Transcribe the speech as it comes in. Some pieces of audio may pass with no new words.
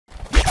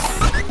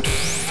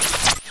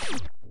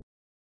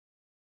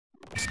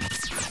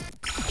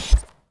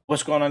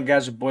What's going on,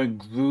 guys? Your boy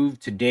Groove.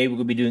 Today we're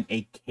gonna be doing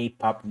a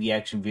K-pop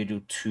reaction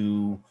video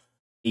to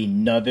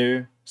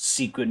another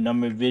Secret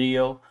Number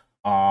video.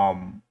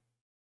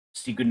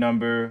 Secret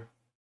Number,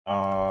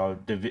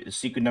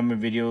 Secret Number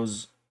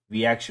videos,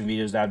 reaction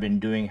videos that I've been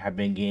doing have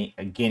been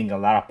gaining a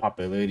lot of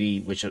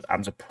popularity, which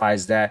I'm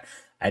surprised at.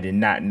 I did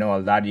not know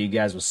a lot of you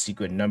guys were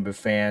Secret Number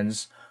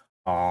fans.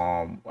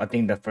 I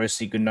think the first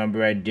Secret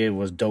Number I did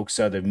was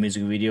Doksa, the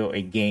music video.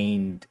 It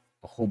gained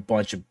a whole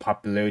bunch of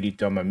popularity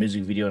through my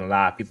music video, and a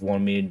lot of people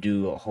wanted me to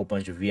do a whole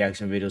bunch of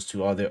reaction videos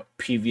to other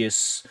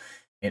previous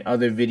and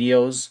other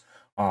videos.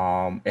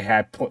 It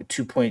had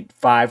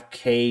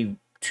 2.5k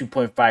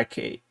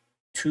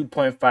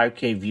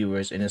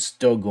viewers, and it's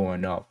still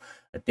going up.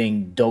 I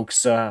think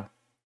Doksa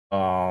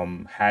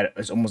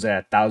it's almost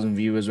at 1,000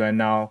 viewers right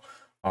now.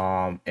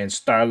 And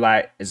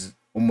Starlight is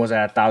almost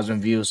at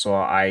 1,000 views. So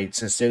I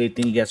sincerely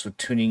thank you guys for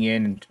tuning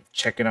in and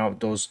checking out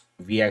those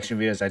reaction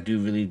videos. I do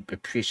really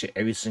appreciate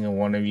every single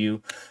one of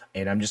you,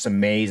 and I'm just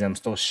amazed. I'm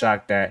still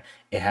shocked that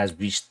it has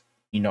reached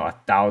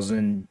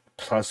 1,000+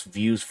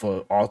 views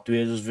for all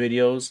three of those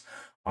videos.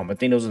 I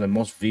think those are the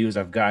most views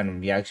I've gotten in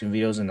reaction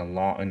videos in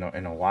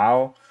a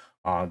while.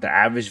 The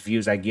average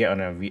views I get on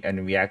a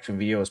reaction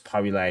video is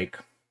probably like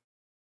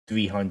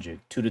 200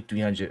 to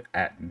 300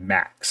 at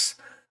max.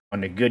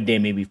 On a good day,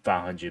 maybe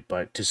 500.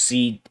 But to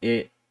see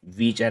it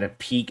reach at a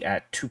peak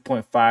at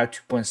 2.5,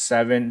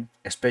 2.7,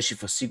 especially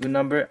for Secret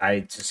Number,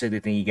 I sincerely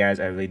thank you guys.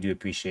 I really do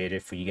appreciate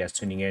it for you guys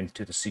tuning in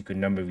to the Secret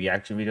Number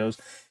reaction videos.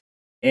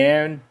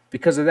 And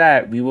because of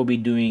that, we will be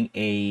doing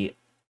a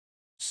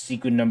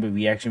Secret Number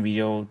reaction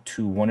video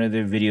to one of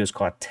their videos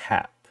called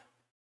Tap.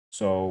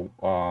 So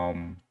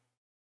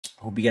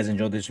hope you guys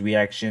enjoyed this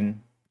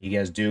reaction. You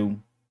guys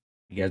do.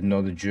 You guys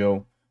know the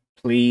drill.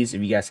 Please,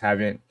 if you guys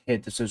haven't,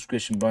 hit the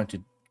subscription button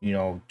to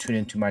tune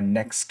into my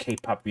next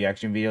K-pop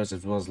reaction videos,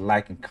 as well as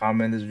like and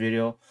comment this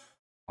video.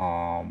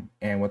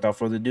 And without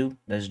further ado,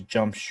 let's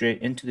jump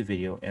straight into the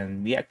video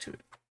and react to it.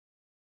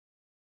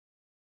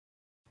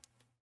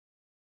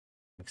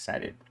 I'm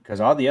excited because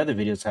all the other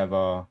videos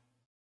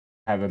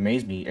have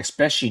amazed me,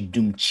 especially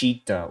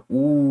DITA.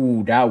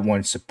 Ooh, that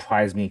one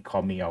surprised me,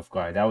 caught me off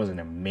guard. That was an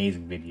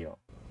amazing video.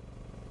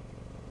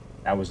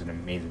 That was an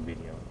amazing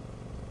video.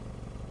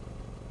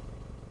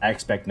 I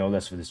expect no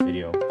less for this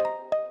video.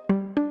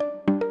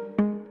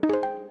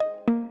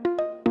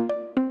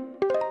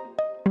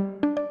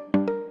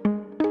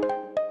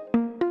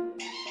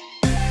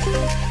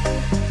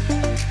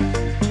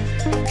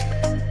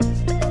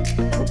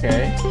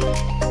 Okay.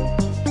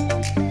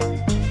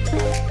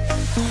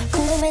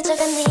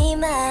 궁금해져간 네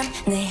맘,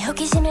 내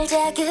호기심을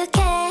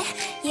자극해.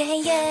 Yeah,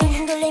 yeah.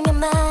 흔들리면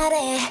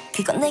말해.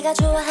 그건 내가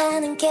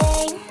좋아하는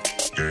게임.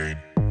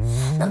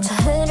 넘쳐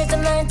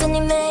흐르던 말든 네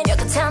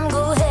매력을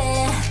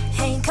탐구해.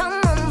 Hey,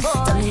 come on, boy.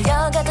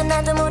 떠밀려가도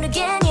나도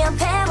모르게 네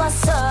앞에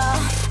왔어.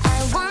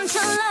 I want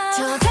your love.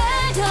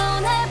 저들도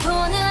날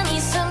보는 이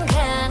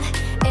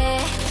순간에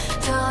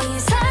더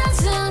이상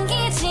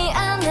숨기지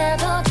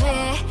않아도 돼.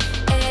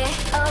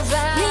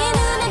 Alright. 네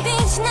눈에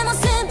비친 내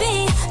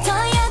모습이 더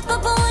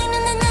예뻐 보이는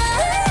내 날.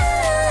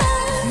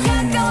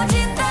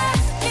 가까워진다.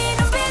 네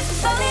눈빛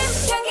떨리는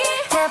향기.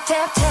 Tap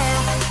tap tap.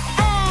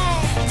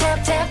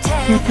 Tap tap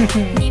tap.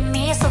 네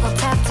미소도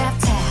tap tap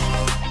tap.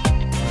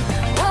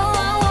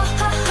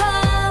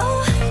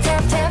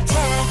 Tap tap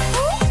tap.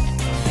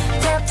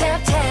 Tap tap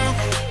tap.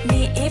 네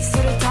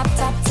입술을 tap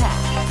tap tap.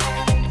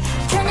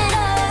 Turn it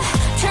up,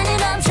 turn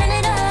it up, turn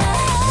it up.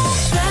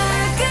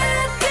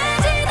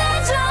 끝까지 다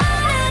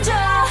전해줘.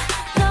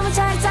 너무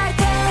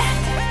짜릿해.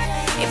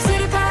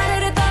 입술이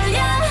파르르 떨려.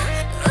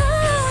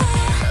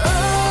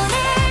 오늘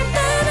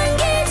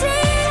남기지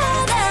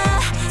않아.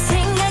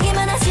 생각이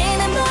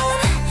많아지는 분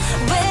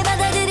왜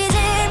받아들이지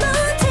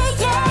못해.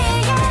 Yeah,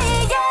 yeah,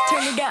 yeah.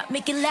 Turn it up,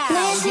 make it loud. 내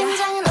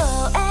심장은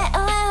오에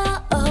오에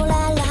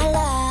오라라라.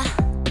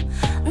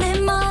 내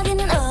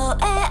머리는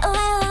오에 오에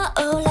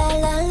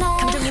오라라라.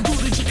 감정의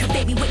불을 지펴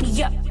baby wake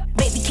me up.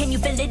 Baby can you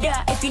feel it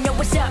up if you know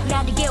what's up.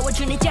 나를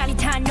깨워주는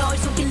짜릿한 너의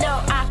손길로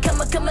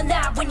come on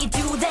now when you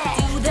do that.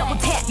 Double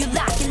tap you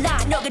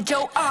lock 너가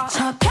좋아.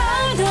 저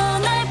별도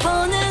날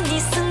보는 이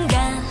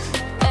순간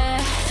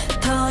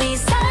더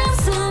이상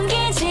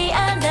숨기지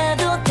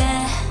않아도 돼.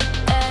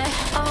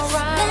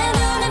 내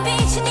눈에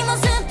비친 네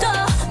모습도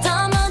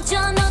더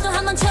멋져. 너도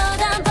한번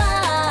쳐다봐.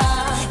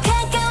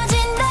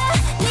 가까워진다.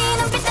 네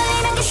눈빛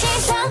떨리는 그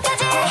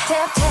시선까지.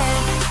 Tap tap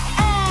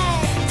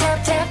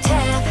tap tap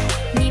tap.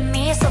 네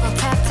미소도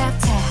tap tap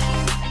tap.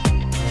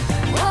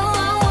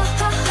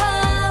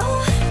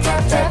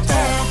 Tap tap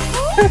tap.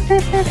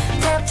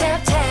 Tap tap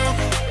tap.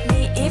 네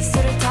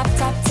입술을 tap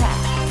tap tap.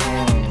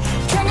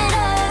 Turn it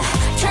up,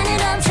 turn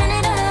it up, turn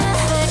it up.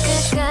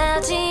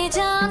 끝까지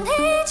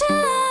전해줘.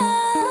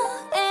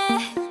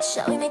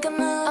 Shall we make a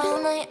move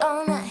all night,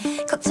 all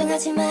night.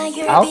 걱정하지 마,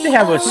 you'll I hope be they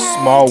have a alright.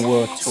 small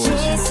world tour.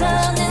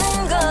 시선은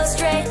go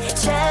straight.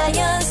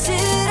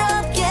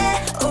 자연스럽게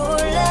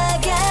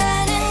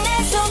올라가는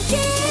내 손길.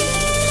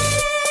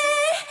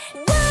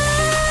 네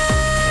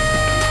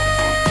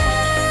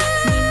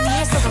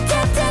미소도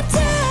tap tap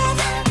tap.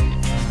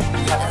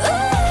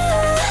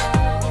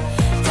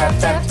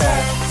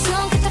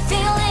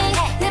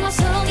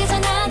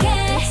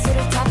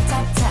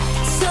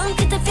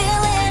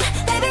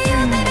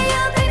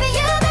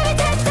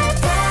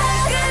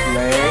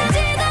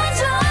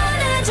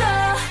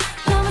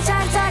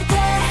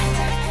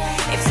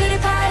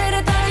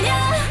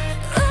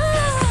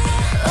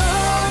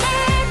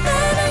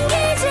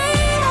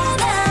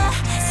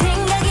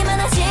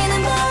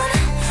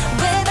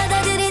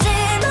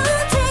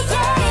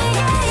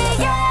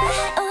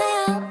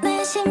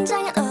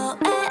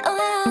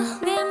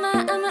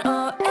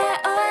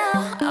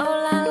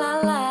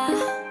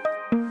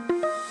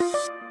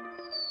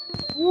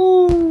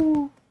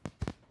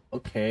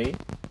 Okay.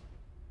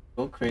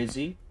 Go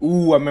crazy.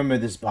 Ooh, I remember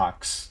this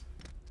box.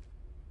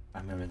 I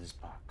remember this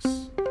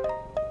box.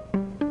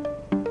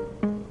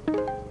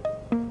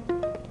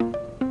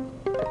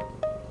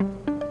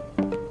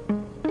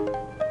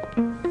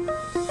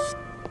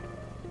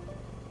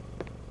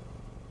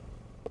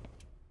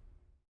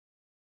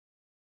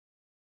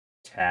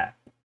 Tap.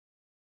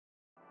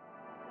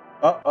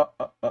 Hold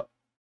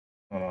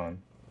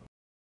on.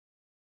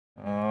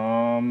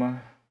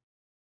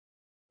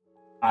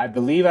 I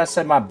believe I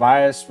said my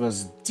bias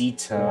was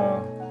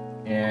DITA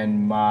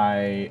and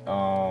my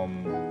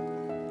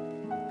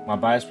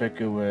bias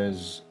record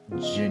was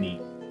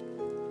JINNY.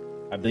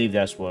 I believe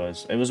that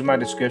was. It was in my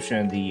description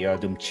in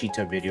the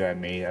Cheetah video I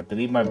made. I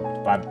believe I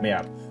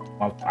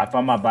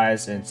found my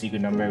bias in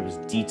secret number. It was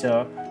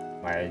DITA.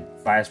 My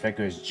bias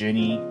record is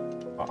JINNY.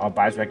 Our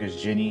bias record is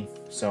JINNY.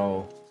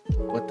 So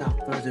without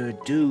further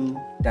ado,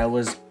 that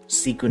was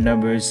Secret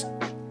Number's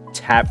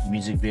Tap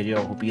music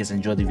video. Hope you guys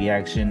enjoyed the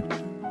reaction.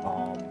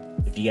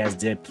 If you guys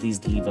did,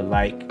 please leave a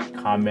like,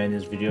 comment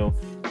this video.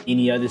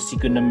 Any other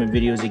Secret Number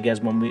videos you guys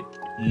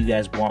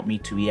want me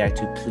to react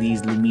to,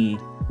 please leave me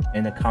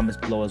in the comments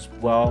below as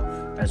well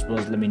as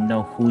let me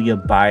know who your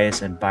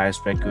bias and bias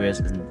record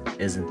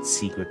is in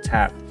Secret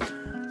Tap.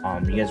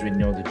 You guys already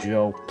know the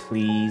drill.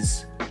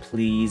 Please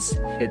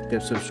hit the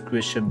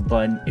subscription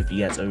button if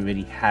you guys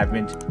already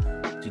haven't,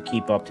 to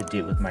keep up to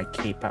date with my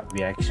K-pop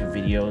reaction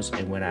videos.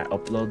 And when I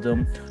upload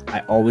them,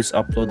 I always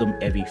upload them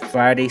every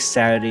Friday,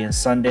 Saturday, and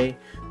Sunday,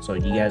 so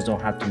you guys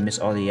don't have to miss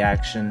all the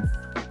action.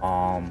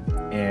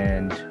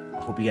 And I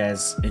hope you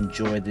guys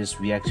enjoy this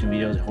reaction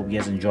videos. I hope you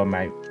guys enjoy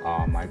my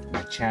my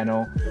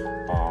channel.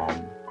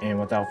 And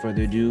without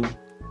further ado,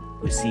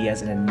 we'll see you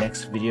guys in the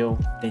next video.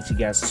 Thanks you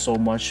guys so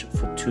much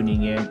for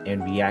tuning in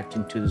and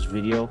reacting to this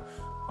video.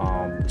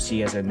 We'll see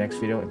you guys in the next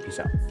video, and peace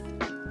out.